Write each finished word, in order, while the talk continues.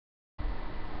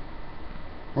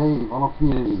Hey, Ronald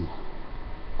community,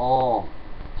 all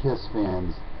Kiss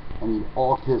fans, I need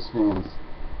all Kiss fans,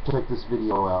 check this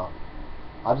video out.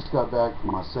 I just got back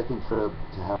from my second trip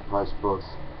to Half Price Books.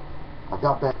 I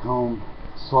got back home,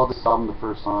 saw this album the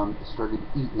first time, it started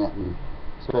eating at me,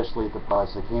 especially at the price.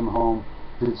 I came home,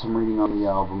 did some reading on the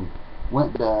album,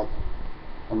 went back,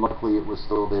 and luckily it was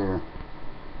still there.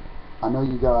 I know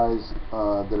you guys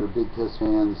that are big Kiss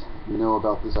fans know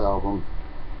about this album.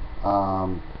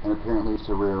 And apparently it's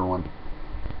a rare one.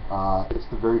 It's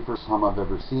the very first time I've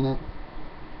ever seen it.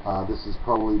 This is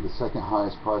probably the second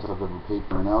highest price I've ever paid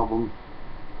for an album.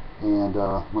 And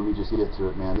let me just get to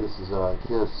it, man. This is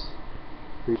Kiss,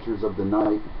 Creatures of the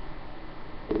Night.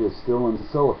 It is still in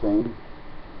cellophane.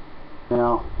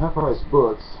 Now, Half Price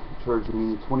Books charged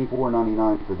me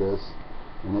 $24.99 for this,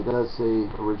 and it does say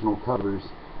original covers.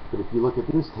 But if you look at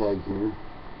this tag here,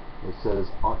 it says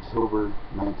October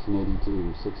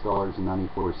 1982,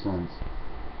 $6.94.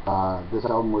 This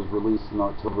album was released in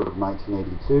October of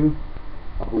 1982.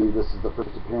 I believe this is the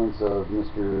first appearance of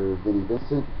Mr. Vinnie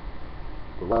Vincent.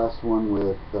 The last one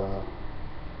with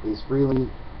Ace Frehley.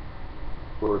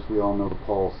 Of course, we all know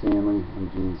Paul Stanley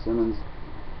and Gene Simmons.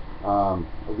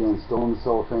 Again, still in the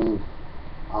cellophane.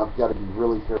 I've got to be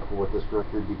really careful with this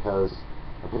record because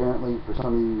apparently, for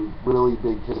some of you really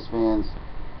big Kiss fans,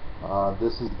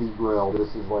 this is the Grail.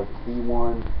 This is like the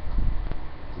one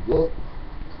to get.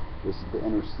 This is the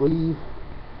inner sleeve.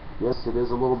 Yes, it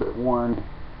is a little bit worn,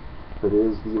 but it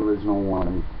is the original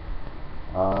one.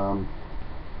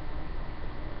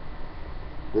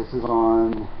 This is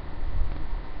on,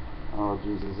 oh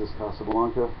geez, is this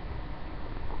Casablanca?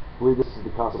 I believe this is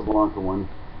the Casablanca one.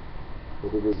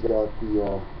 But it has got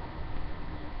the,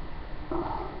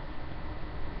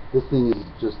 this thing is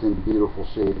just in beautiful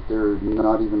shape. There are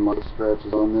not even much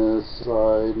scratches on this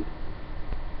side.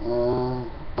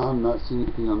 I'm not seeing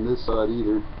anything on this side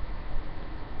either.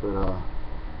 But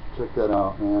check that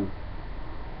out, man.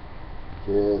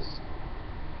 Kiss.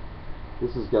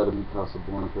 This has got to be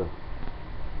Casablanca.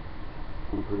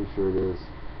 I'm pretty sure it is.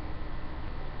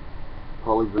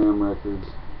 Polygram Records.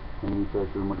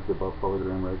 Manufacturer market by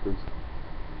Polygram Records.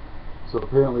 So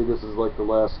apparently this is like the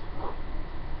last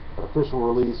official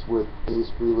release with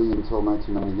Ace Frehley until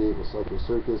 1998 with Psycho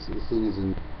Circus. This thing is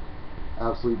in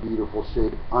absolutely beautiful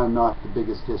shape. I'm not the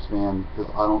biggest Kiss fan because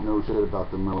I don't know shit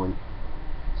about them really.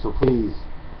 So please,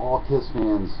 all Kiss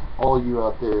fans, all you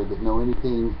out there that know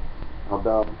anything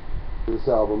about this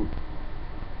album,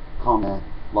 comment,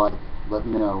 like, let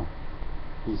me know.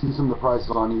 If you see some of the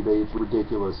prices on eBay, it's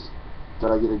ridiculous.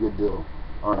 Did I get a good deal?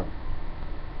 Alright.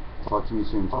 Talk to me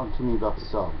soon. Talk to me about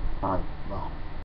this album. Alright. Bye.